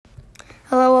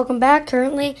Hello, welcome back.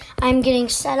 Currently, I'm getting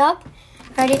set up,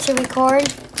 ready to record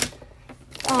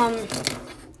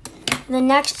the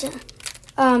next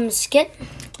skit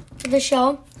for the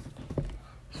show.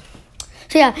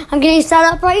 So yeah, I'm getting set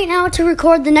up right now to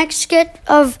record the next skit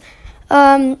of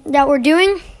that we're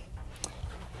doing.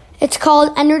 It's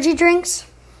called Energy Drinks,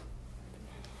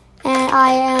 and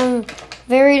I am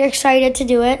very excited to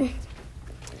do it.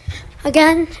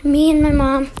 Again, me and my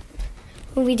mom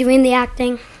will be doing the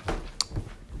acting.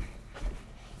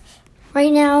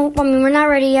 Right now, we're not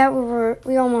ready yet.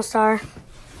 We almost are.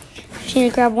 Just need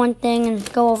to grab one thing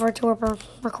and go over to where we're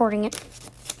recording it.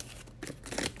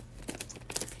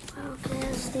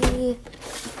 Focus the...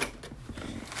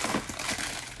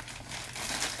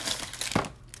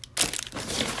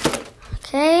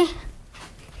 Okay.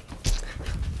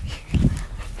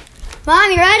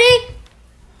 Mom, you ready?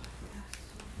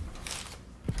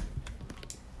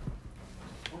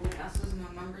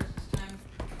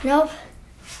 Nope.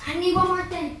 I need one more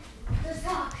thing. Let's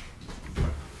talk.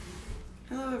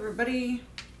 Hello, everybody.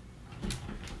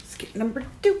 Skit number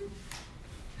 2.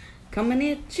 Coming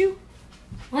at you.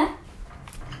 What?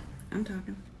 I'm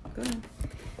talking. Go ahead.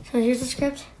 So here's the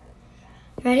script.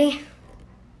 Ready?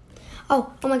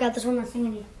 Oh my God, there's one more thing I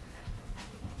need.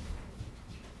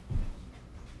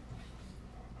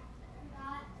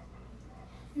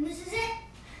 And this is it.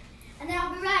 And then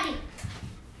I'll be ready.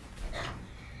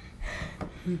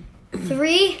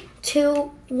 3,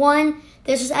 2, 1.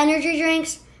 This is Energy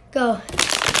Drinks. Go.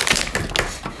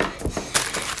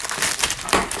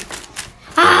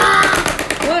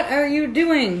 What are you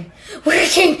doing?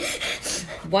 Working.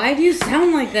 Why do you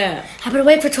sound like that? I've been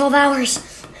awake for 12 hours.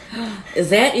 Is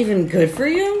that even good for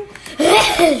you?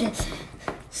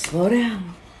 Slow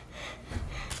down.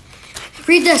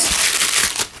 Read this.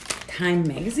 Time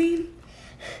magazine?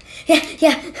 Yeah.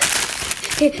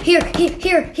 Here.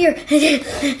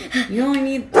 You only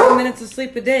need 3 minutes of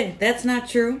sleep a day. That's not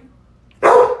true.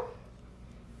 How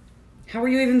are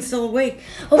you even still awake?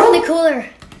 Open the cooler.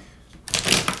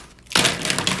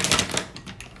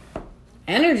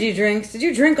 Energy drinks? Did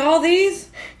you drink all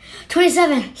these?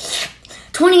 27.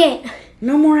 28.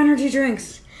 No more energy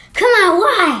drinks. Come on,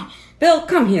 why? Bill,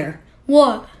 come here.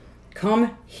 What?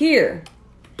 Come here.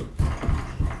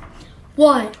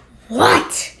 What?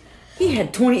 What? He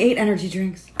had 28 energy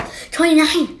drinks.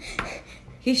 29.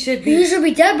 He should be... You should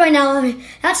be dead by now. I mean,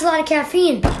 that's a lot of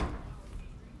caffeine.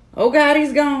 Oh, God,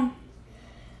 he's gone.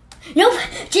 Nope,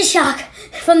 just shock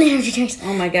from the energy drinks.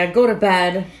 Oh, my God, go to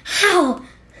bed. How?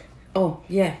 Oh,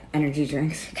 yeah, energy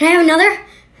drinks. Can I have another?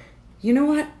 You know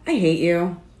what? I hate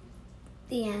you.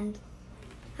 The end.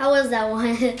 How was that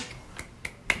one?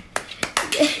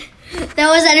 That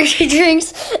was energy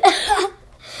drinks.